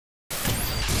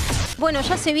Bueno,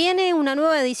 ya se viene una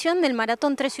nueva edición del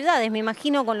Maratón Tres Ciudades, me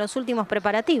imagino con los últimos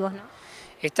preparativos, ¿no?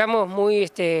 Estamos muy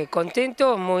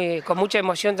contentos, con mucha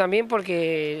emoción también,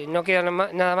 porque no quedan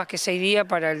nada más que 6 días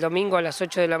para el domingo a las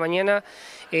 8 de la mañana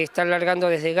estar largando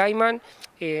desde Gaiman.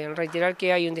 Reiterar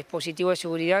que hay un dispositivo de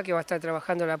seguridad que va a estar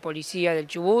trabajando la policía del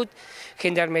Chubut,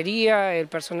 gendarmería, el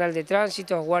personal de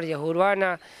tránsito, guardias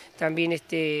urbanas, también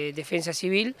defensa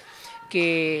civil,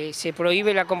 que se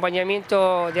prohíbe el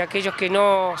acompañamiento de aquellos que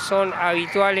no son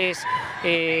habituales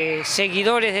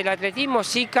seguidores del atletismo.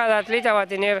 Sí, cada atleta va a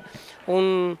tener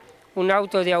un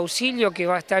auto de auxilio que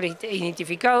va a estar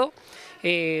identificado.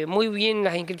 Muy bien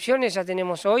las inscripciones, ya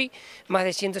tenemos hoy más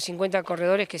de 150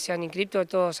 corredores que se han inscrito,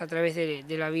 todos a través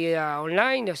de la vía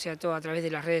online, o sea, todo a través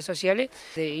de las redes sociales.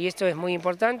 Y esto es muy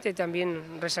importante,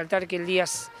 también resaltar que el día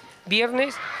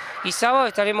viernes y sábado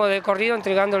estaremos de corrido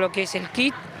entregando lo que es el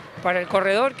kit para el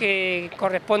corredor, que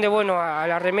corresponde a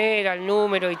la remera, al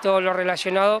número y todo lo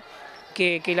relacionado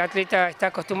que el atleta está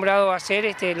acostumbrado a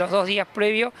hacer los 2 días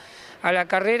previos a la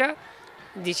carrera,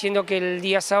 diciendo que el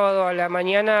día sábado a la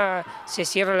mañana se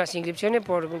cierran las inscripciones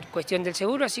por cuestión del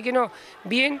seguro, así que no,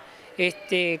 bien,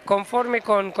 conforme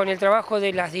con el trabajo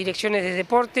de las direcciones de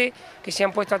deporte, que se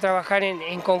han puesto a trabajar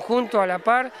en conjunto, a la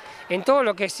par, en todo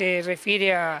lo que se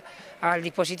refiere al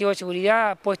dispositivo de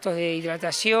seguridad, puestos de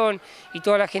hidratación y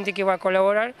toda la gente que va a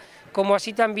colaborar, como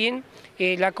así también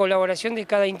la colaboración de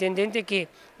cada intendente que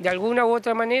de alguna u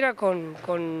otra manera,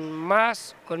 con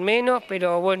más, con menos,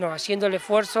 pero bueno, haciendo el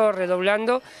esfuerzo,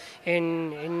 redoblando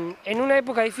en una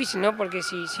época difícil, ¿no? Porque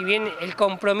si bien el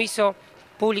compromiso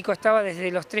público estaba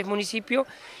desde los 3 municipios,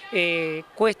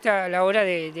 cuesta a la hora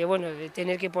de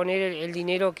tener que poner el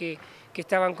dinero que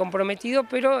estaban comprometidos,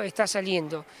 pero está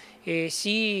saliendo.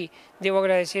 Sí, debo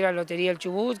agradecer a Lotería del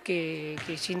Chubut, que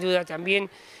sin duda también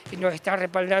nos está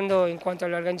respaldando en cuanto a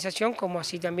la organización, como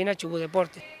así también a Chubut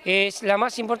Deporte. Es la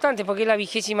más importante porque es la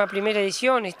 21ª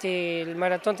edición, el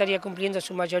maratón estaría cumpliendo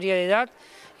su mayoría de edad.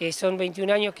 Son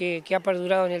 21 años que ha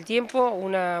perdurado en el tiempo,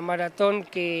 una maratón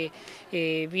que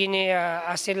viene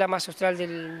a ser la más austral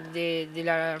de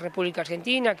la República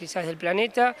Argentina, quizás del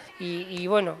planeta, y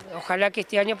bueno, ojalá que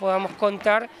este año podamos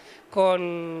contar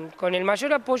con el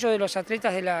mayor apoyo de los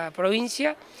atletas de la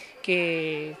provincia,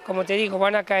 que, como te digo,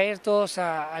 van a caer todos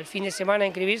al fin de semana a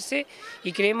inscribirse,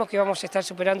 y creemos que vamos a estar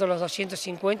superando los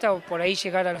 250 o por ahí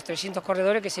llegar a los 300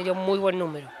 corredores, que sería un muy buen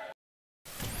número.